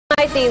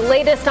The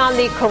latest on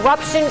the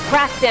corruption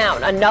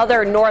crackdown.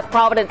 Another North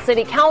Providence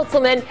City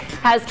Councilman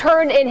has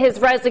turned in his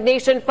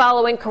resignation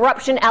following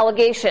corruption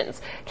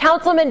allegations.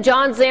 Councilman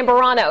John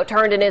Zambarano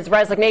turned in his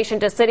resignation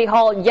to City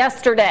Hall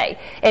yesterday.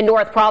 In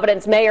North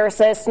Providence, Mayor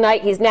says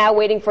tonight he's now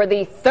waiting for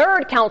the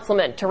third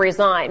councilman to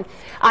resign.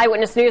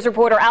 Eyewitness News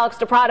reporter Alex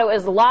DePrato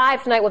is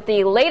live tonight with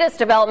the latest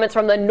developments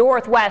from the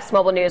Northwest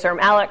Mobile Newsroom.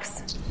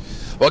 Alex.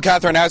 Well,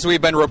 Catherine, as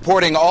we've been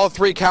reporting, all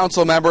three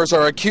council members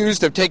are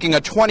accused of taking a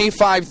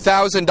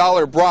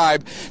 $25,000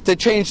 bribe to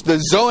change the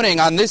zoning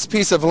on this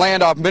piece of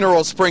land off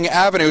Mineral Spring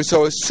Avenue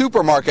so a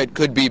supermarket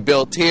could be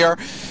built here.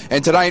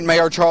 And tonight,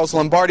 Mayor Charles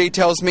Lombardi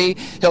tells me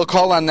he'll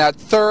call on that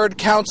third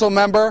council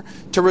member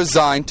to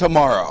resign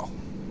tomorrow.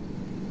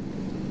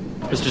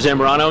 Mr.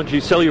 Zambarano, do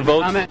you sell your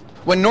vote?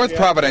 When North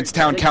Providence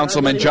Town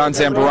Councilman John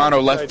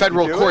Zambarano left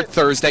federal court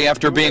Thursday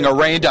after being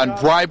arraigned on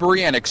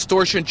bribery and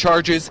extortion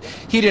charges,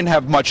 he didn't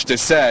have much to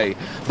say.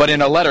 But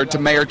in a letter to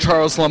Mayor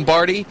Charles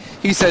Lombardi,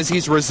 he says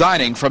he's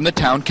resigning from the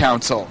town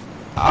council.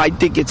 I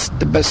think it's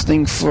the best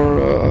thing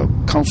for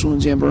Councilman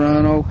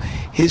Zambarano,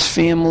 his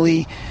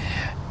family,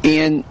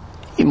 and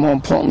more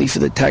importantly for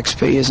the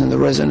taxpayers and the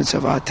residents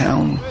of our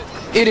town.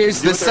 It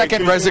is the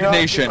second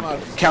resignation.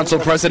 Council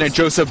President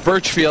Joseph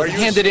Birchfield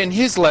handed in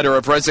his letter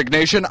of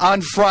resignation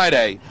on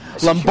Friday.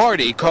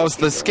 Lombardi calls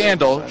the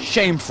scandal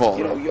shameful.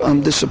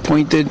 I'm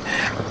disappointed.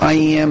 I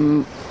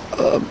am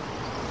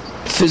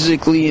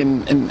physically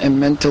and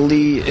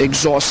mentally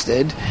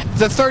exhausted.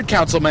 The third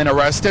councilman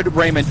arrested,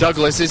 Raymond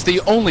Douglas, is the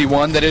only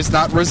one that has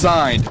not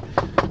resigned.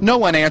 No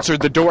one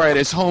answered the door at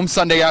his home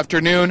Sunday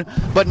afternoon,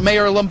 but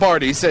Mayor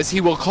Lombardi says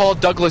he will call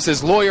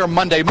Douglas's lawyer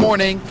Monday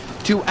morning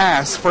to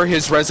ask for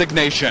his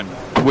resignation.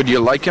 Would you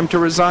like him to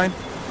resign?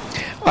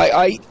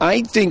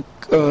 I think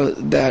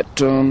that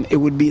it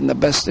would be in the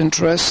best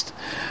interest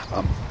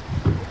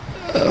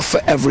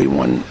for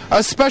everyone.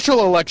 A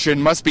special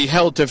election must be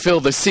held to fill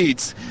the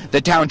seats.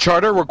 The town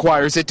charter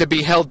requires it to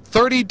be held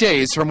 30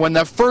 days from when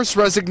the first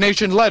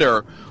resignation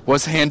letter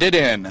was handed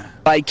in.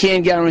 I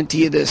can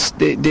guarantee this,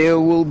 there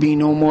will be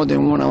no more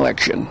than one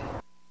election.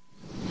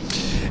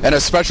 And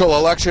a special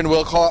election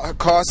will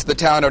cost the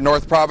town of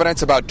North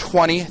Providence about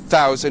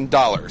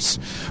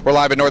 $20,000. We're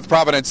live in North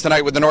Providence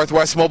tonight with the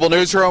Northwest Mobile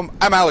Newsroom.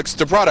 I'm Alex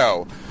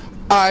DePrato,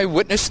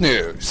 Eyewitness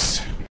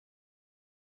News.